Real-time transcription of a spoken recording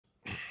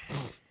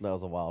That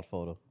was a wild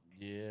photo.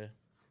 Yeah.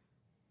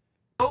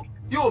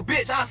 You a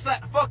bitch, I'll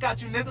slap the fuck out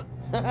you, nigga.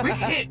 We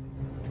can hit.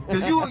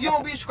 Cause you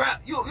don't be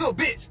scrapped. You a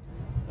bitch.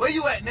 Where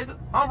you at, nigga?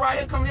 I'm right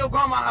here coming to your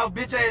grandma's house,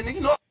 bitch ass nigga.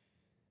 You know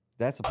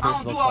That's a I don't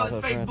personal do all this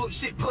childhood Facebook friend.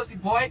 shit, pussy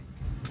boy.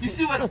 You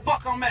see where the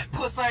fuck I'm at,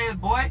 pussy ass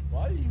boy?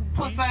 Why do you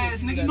Pussy ass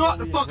nigga. You know what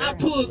the fuck I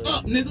pulls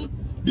up, nigga.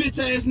 Bitch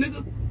ass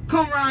nigga.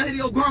 Come around here to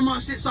your grandma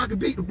shit so I can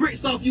beat the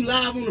bricks off you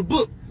live on the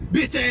book.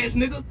 Bitch ass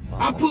nigga.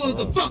 I pulls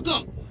the fuck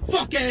up.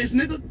 Fuck ass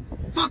nigga.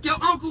 Fuck your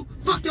uncle.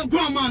 Fuck your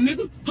grandma,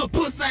 nigga. Her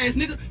pussy ass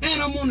nigga. And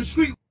I'm on the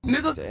street,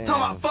 nigga. Damn.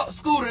 Talking about fuck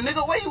Scooter,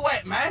 nigga. Where you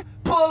at, man?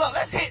 Pull up.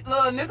 Let's hit,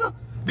 little nigga.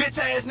 Bitch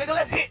ass nigga.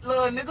 Let's hit,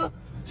 little nigga.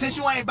 Since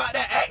you ain't about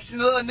that action,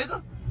 little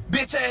nigga.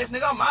 Bitch ass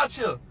nigga. I'm out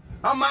here.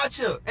 I'm out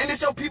here. And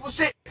it's your people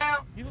shit, fam.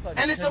 Like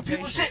And it's your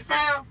people shit,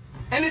 fam.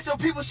 And it's your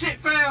people shit,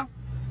 fam.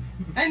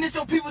 And it's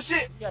your people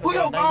shit. Who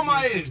your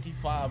grandma is?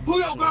 Who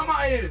your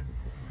grandma is?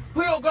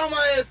 Who your grandma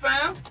is,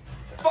 fam?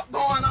 Fuck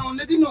going on,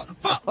 nigga? You know what the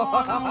fuck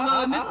going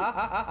on, little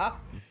nigga?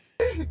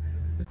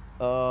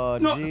 Oh, You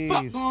know what the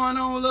fuck jeez. going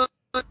on, little?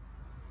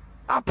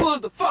 I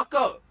pulled the fuck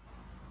up.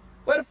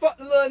 Where the fuck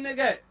the little nigga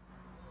at?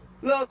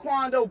 Little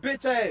Quando,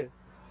 bitch ass.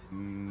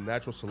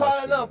 Natural Call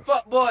selection. that little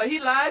fuck boy. He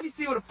live. You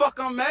see where the fuck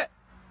I'm at?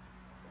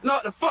 Know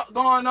what the fuck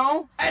going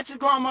on? At your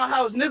grandma's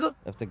house, nigga.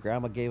 If the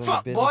grandma gave him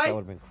Fuck, the business, boy. that would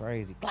have been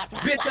crazy.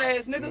 Bitch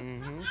ass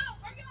nigga.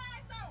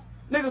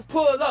 Niggas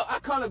pull up. I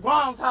come to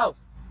grandma's house.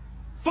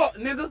 Fuck,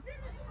 nigga.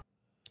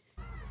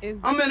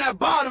 I'm in that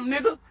bottom,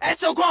 nigga.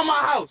 At your grandma's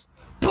house.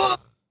 Pull.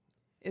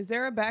 Is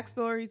there a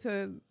backstory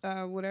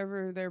to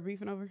whatever they're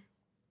beefing over?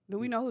 Do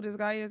we know who this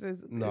guy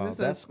is? No, is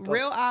this a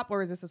real op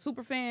or is this a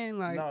super fan?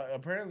 Like, no,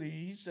 apparently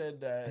he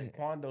said that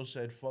Quando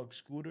said fuck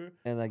Scooter.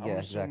 And like, yeah, I'm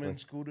assuming exactly.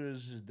 Scooter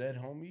is his dead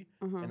homie,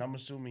 and I'm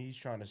assuming he's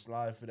trying to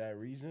slide for that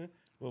reason.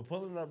 But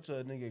pulling up to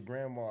a nigga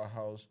grandma's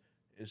house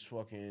is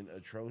fucking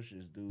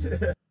atrocious,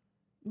 dude.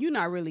 you're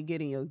not really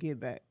getting your get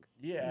back.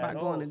 Yeah, by at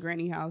going all. to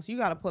granny house. You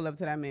got to pull up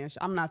to that man.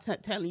 I'm not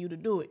telling you to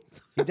do it.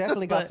 He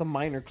definitely got But some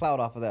minor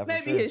clout off of that.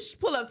 maybe for sure. his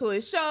pull up to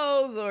his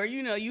shows, or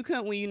you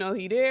couldn't when you know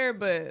he there,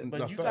 but But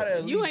No, you fact. gotta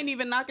at you least ain't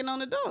even knocking on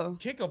the door.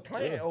 kick a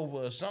plant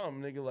over or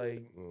something, nigga.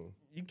 Like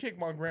you kick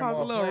my grandma Cause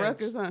a little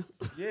plants. ruckus,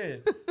 huh? Yeah,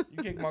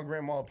 you kick my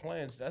grandma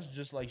plants. That's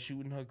just like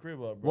shooting her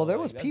crib up, bro. Well, there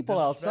Like, was that's people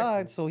disrespectful.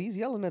 outside, so he's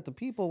yelling at the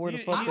people. Where the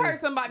He- fuck? I is- heard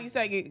somebody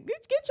say,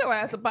 "Get your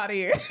ass up out of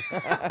here."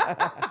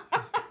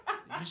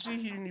 You see,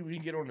 he didn't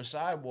even get on the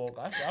sidewalk.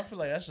 I feel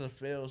like that's a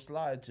failed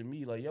slide to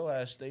me. Like, your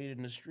ass stayed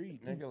in the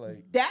street, nigga.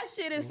 Like, That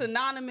shit is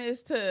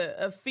synonymous to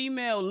a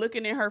female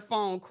looking at her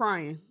phone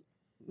crying,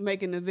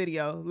 making the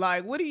video.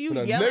 Like, what are you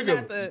But a yelling nigga-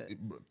 at the?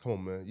 Come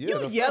on, man. Yeah, You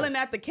that's yelling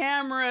facts. at the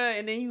camera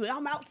and then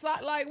I'm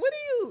outside. Like, what are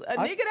you? A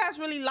nigga that's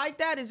really like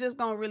that is just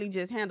gonna really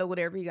just handle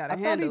whatever he gotta I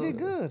thought handle. he did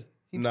good.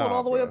 He Nah, pulled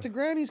all the way bruh. up to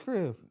Granny's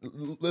crib.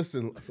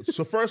 Listen,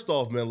 so first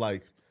off, man,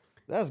 like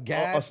That's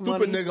gas. a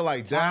stupid money, nigga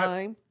like that.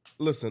 time.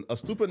 Listen, a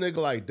stupid nigga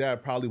like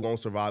that probably won't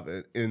survive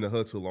in the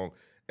hood too long.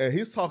 And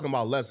he's talking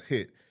about let's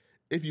hit.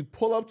 If you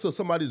pull up to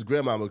somebody's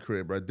grandmama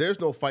crib, right, there's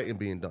no fighting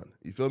being done.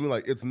 You feel me?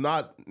 Like it's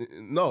not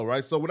no,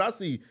 right? So when I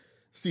see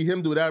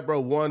him do that, bro,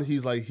 one,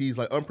 he's like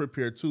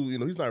unprepared. Two,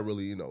 he's not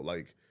really,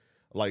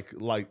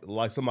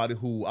 like somebody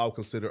who I would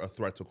consider a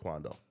threat to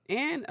Quando.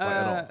 And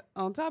at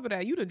on top of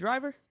that, you the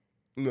driver.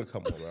 No,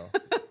 come on, bro.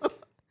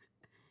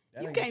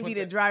 that You nigga can't put be the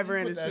that- driver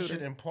he and put the that shooter.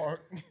 shit in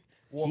park.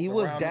 He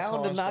was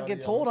down to not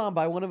get told on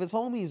by one of his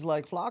homies,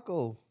 like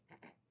Flacco.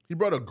 He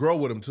brought a girl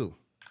with him too.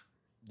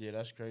 Yeah,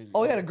 that's crazy.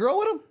 Oh, he had a girl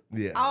with him?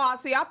 Yeah. Oh,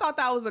 see, I thought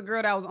that was a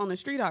girl that was on the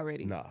street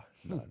already. Nah.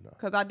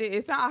 Cause I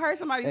did. I heard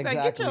somebody say, "Get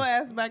Exactly. your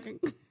ass back and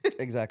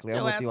Exactly. get I'm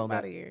your with ass you on up that.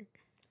 out of here."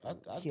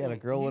 I He had a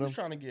think girl with He was him?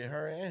 trying to get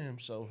her and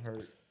himself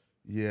hurt.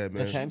 Yeah,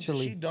 man.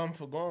 Potentially. She dumb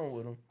for going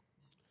with him.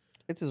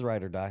 It's his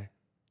ride or die.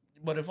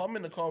 But if I'm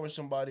in the car with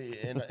somebody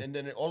and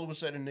then all of a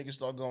sudden niggas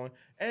start going,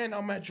 and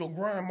I'm at your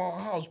grandma's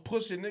house,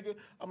 pussy nigga,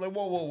 I'm like,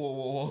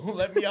 whoa.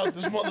 Let me out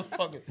this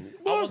motherfucker.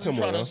 I wasn't Come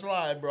trying on. to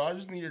slide, bro. I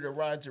just needed a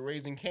ride to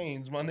Raising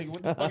Cane's, my nigga.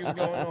 What the fuck is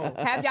going on?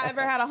 Have y'all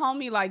ever had a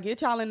homie like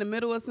get y'all in the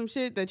middle of some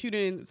shit that you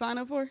didn't sign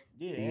up for?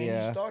 Yeah, and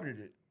Yeah. he started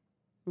it.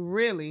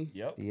 Really?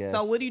 Yep. Yes.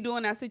 So what do you do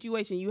in that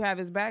situation? You have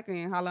his back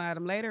and holler at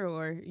him later,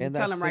 or you In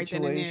tell that him right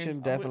then and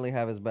situation, there? definitely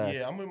have his back.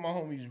 Yeah, I'm with my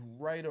homies,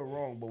 right or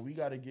wrong, but we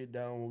got to get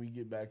down when we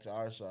get back to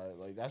our side.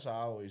 Like, that's how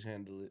I always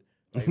handle it.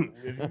 Like,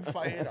 if you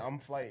fighting, I'm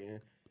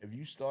fighting. If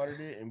you started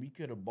it and we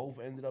could have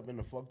both ended up in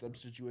a fucked up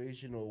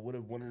situation, or would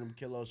have one of them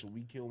kill us or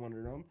we kill one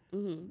of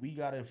them, we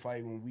got to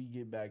fight when we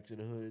get back to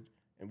the hood,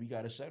 and we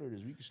got to settle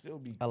this. We can still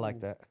be I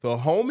like cool. that. The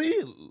homie,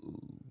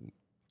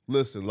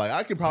 listen, like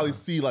I can probably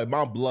see like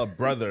my blood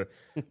brother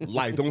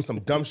like doing some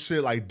dumb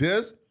shit like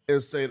this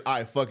and saying, all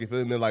right, fuck it,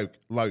 feel me? Like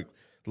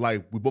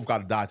we both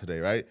gotta die today,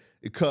 right?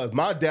 Because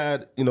my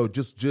dad,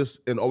 just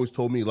and always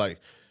told me, like,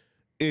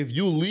 if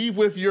you leave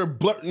with your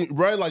blood,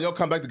 right, like y'all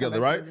come back together,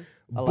 right?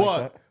 I like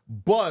that.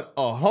 But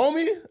a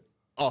homie,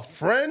 a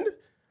friend,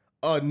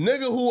 A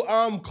nigga who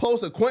I'm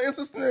close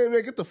acquaintances, man,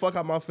 get the fuck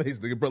out my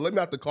face, nigga, bro. Let me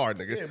out the car,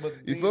 nigga. Yeah, but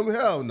you feel me?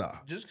 Hell nah.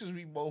 Just because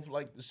we both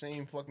like the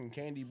same fucking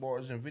candy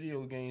bars and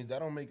video games, that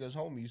don't make us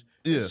homies.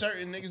 Yeah. There's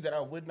certain niggas that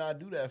I would not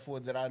do that for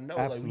that I know.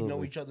 Absolutely. Like, we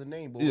know each other's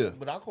name. But, Yeah.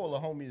 but I call a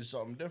homie is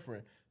something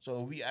different.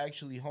 So if we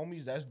actually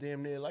homies, that's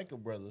damn near like a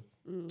brother.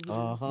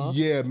 Uh-huh.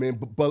 Yeah, man.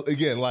 But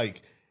again,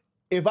 like,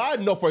 if I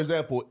know, for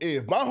example,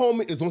 if my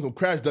homie is doing some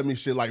crash dummy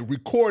shit, like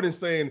recording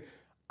saying,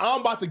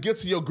 I'm about to get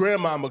to your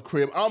grandmama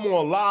crib. I'm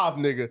on live,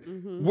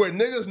 nigga. Where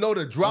niggas know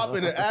to drop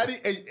in the addy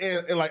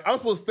and like I'm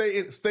supposed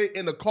to stay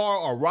in the car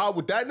or ride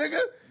with that nigga.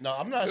 No,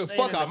 I'm not.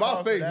 Fuck out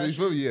my face, man. You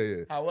feel me?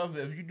 Yeah. However,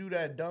 if you do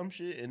that dumb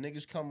shit and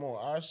niggas come on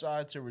our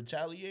side to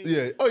retaliate,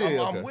 Yeah. Oh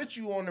yeah. I'm with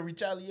you on the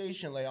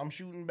retaliation. Like I'm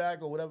shooting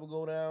back or whatever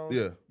go down.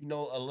 Yeah. You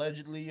know,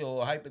 allegedly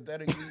or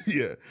hypothetically.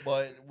 Yeah.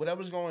 But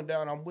whatever's going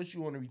down, I'm with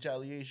you on the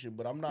retaliation.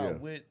 But I'm not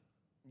with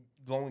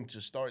going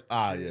to start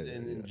the shit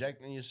and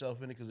injecting yourself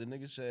in it because the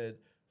nigga said,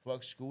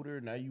 fuck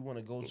Scooter, now you want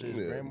to go to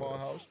his grandma's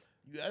house?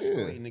 You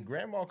escalating. The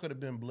grandma could have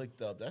been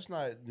blicked up. That's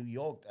not New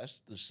York. That's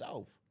the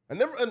South. I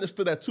never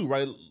understood that too,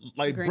 right?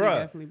 Like, Granny bruh.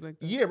 definitely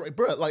blicked up. Yeah, right,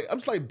 bruh. Like, I'm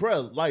just like,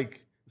 bruh,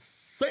 like,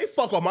 say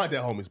fuck all my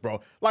dead homies, bro.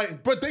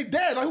 Like, but they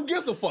dead. Like, who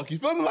gives a fuck? You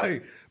feel me?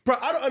 Like, bro,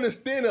 I don't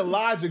understand the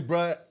logic,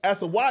 bruh, as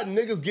to why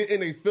niggas get in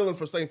their feelings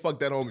for saying fuck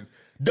dead homies.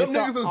 Them It's a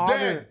niggas is honor.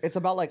 dead. It's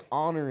about like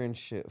honor and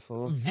shit,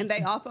 fool. And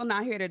they also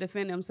not here to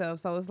defend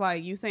themselves. So it's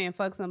like you saying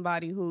fuck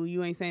somebody who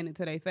you ain't saying it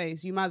to their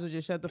face. You might as well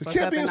just shut the fuck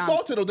can't up be and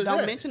insulted or they're don't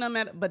dead. mention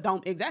them but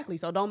don't exactly.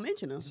 So don't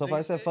mention them. So if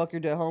I said fuck your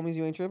dead homies,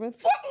 you ain't tripping?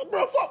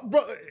 Fuck,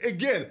 bro.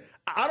 Again,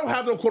 I don't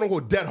have them quote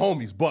unquote dead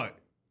homies, but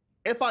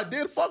if I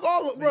did fuck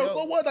all of them, bro,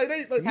 so what? Like,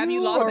 Have you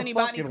You lost are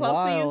anybody fucking close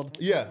wild.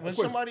 to you? Yeah. When of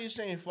course. somebody is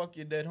saying fuck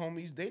your dead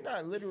homies, they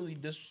not literally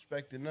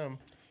disrespecting them.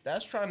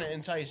 That's trying to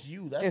entice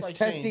you. That's It's like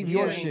testing saying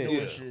your you ain't shit.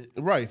 doing Yeah. shit.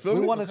 Right, feel We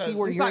me? want to see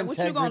where It's your like, what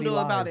you gonna integrity do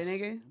about lies. it,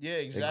 nigga? Yeah,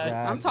 exactly. Exactly.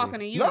 I'm talking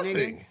to you, Nothing.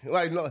 nigga.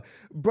 Like, no,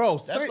 bro.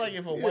 That's like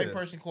if a white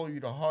person call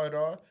you the hard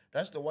R,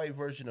 that's the white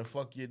version of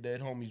fuck your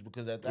dead homies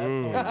because at that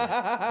point,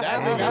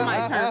 that nigga That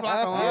might turn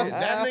Flacco on.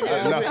 that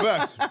nigga is Not with,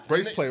 facts.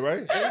 Race play,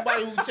 right?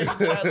 anybody who takes it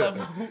to that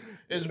level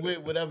is with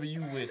whatever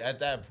you with at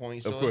that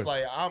point. So Of course. it's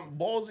like I'm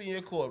balls in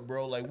your court,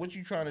 bro. Like what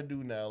you trying to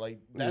do now? Like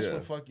that's Yeah.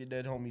 what fuck your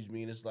dead homies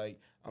mean. It's like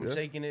I'm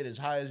taking it as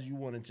high as you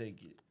want to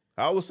take it.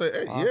 I would say,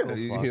 hey,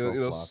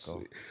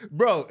 Flacco.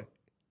 Bro,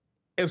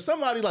 if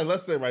somebody, like,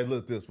 let's say, right,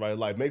 look this, right,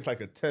 like, makes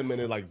like a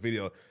 10-minute, like,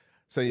 video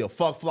saying, yo,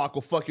 fuck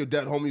Flacco, fuck your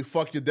dead homie,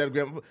 fuck your dead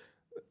grandma,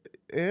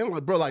 and I'm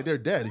like, bro, like, they're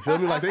dead, you feel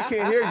me? Like, they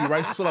can't hear you,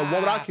 right? So, like,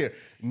 what would I care?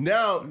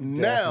 Now,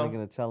 Definitely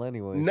gonna tell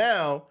anyway.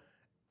 now,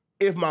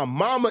 if my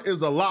mama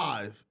is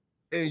alive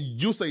and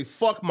you say,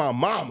 fuck my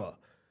mama,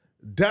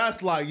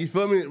 that's like, you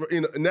feel me?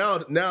 You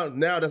know, now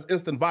that's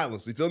instant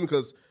violence, you feel me?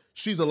 Because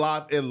she's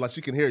alive and, like,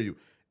 she can hear you.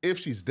 If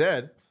she's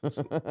dead,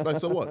 like,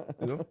 so what?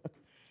 You know?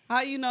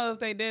 How you know if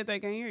they dead, they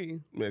can't hear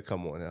you? Man,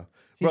 come on now.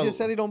 He Bro, just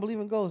said he don't believe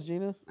in ghosts,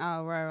 Gina.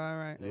 Oh,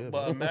 right.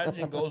 But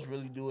imagine ghosts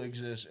really do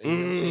exist.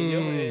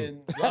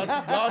 And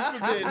God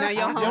forbid, Now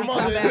your homie your come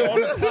mother back.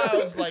 on the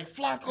clouds like,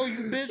 Flacco,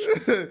 you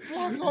bitch.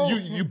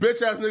 Flacco. you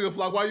bitch ass nigga,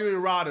 Flock, why you ain't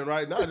riding,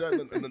 right?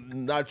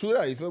 Not true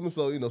that, you feel me?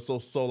 So, you know,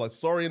 so like,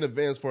 sorry in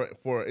advance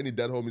for any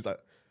dead homies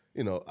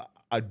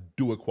I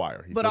do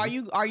acquire. But are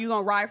you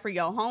gonna ride for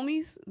your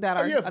homies that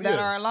are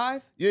are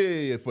alive?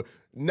 Yeah. For,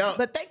 now,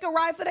 But they can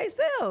ride for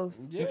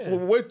themselves. Yeah. well,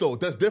 wait though,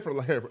 that's different.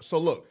 Like, here, so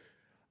look,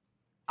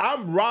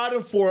 I'm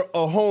riding for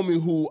a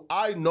homie who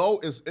I know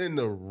is in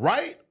the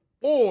right,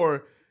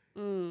 or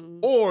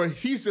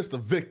he's just a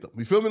victim.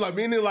 You feel me? Like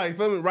meaning, like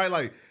feel me? Right,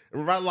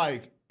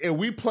 like, and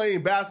we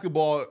playing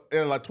basketball,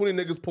 and like 20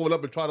 niggas pulling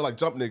up and try to like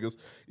jump niggas.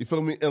 You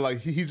feel me? And like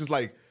he's just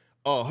like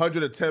a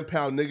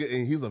 110-pound nigga,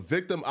 and he's a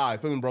victim. I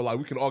feel me, bro. Like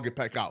we can all get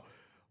back out,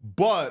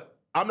 but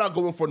I'm not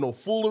going for no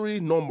foolery,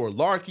 no more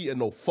larky, and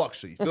no fuck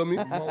shit. You feel me?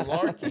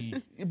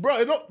 Malarkey.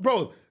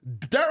 Bro,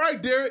 that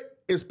right there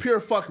is pure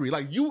fuckery.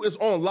 Like you is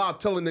on live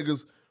telling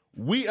niggas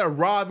we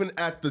arriving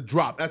at the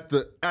drop, at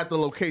the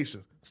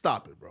location.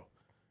 Stop it, bro.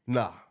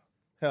 Nah.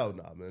 Hell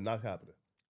nah, man. Not happening.